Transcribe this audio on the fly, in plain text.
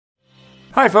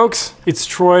Hi folks, it's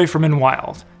Troy from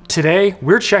Enwild. Today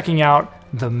we're checking out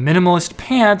the Minimalist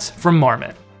pants from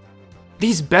Marmot.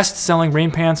 These best-selling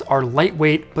rain pants are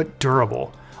lightweight but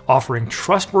durable, offering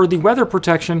trustworthy weather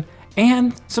protection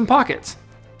and some pockets.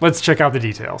 Let's check out the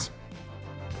details.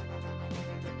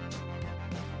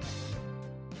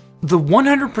 The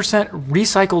 100%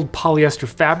 recycled polyester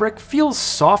fabric feels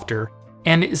softer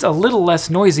and is a little less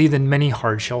noisy than many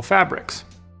hardshell fabrics.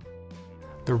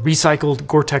 The recycled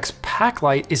Gore-Tex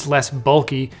Packlight is less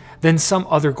bulky than some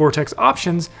other Gore-Tex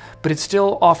options, but it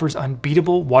still offers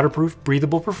unbeatable waterproof,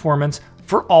 breathable performance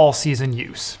for all season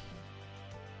use.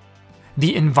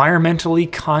 The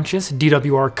environmentally conscious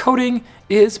DWR coating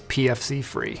is PFC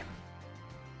free.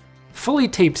 Fully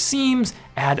taped seams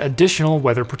add additional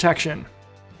weather protection.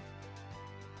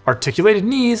 Articulated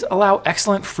knees allow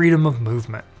excellent freedom of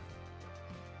movement.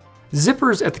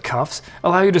 Zippers at the cuffs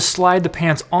allow you to slide the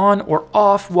pants on or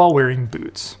off while wearing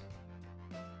boots.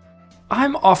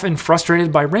 I'm often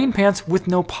frustrated by rain pants with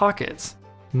no pockets.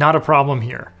 Not a problem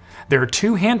here. There are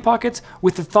two hand pockets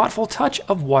with the thoughtful touch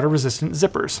of water-resistant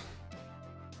zippers.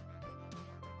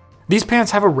 These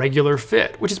pants have a regular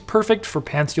fit, which is perfect for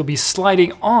pants you'll be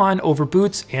sliding on over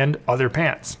boots and other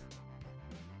pants.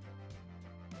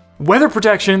 Weather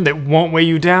protection that won't weigh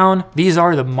you down, these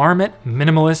are the Marmot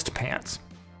Minimalist pants.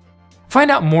 Find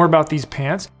out more about these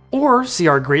pants or see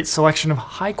our great selection of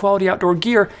high-quality outdoor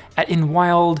gear at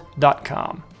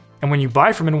enwild.com. And when you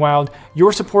buy from Enwild,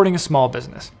 you're supporting a small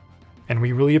business. And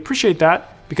we really appreciate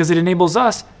that because it enables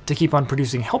us to keep on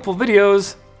producing helpful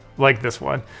videos like this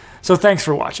one. So thanks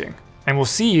for watching, and we'll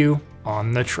see you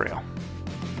on the trail.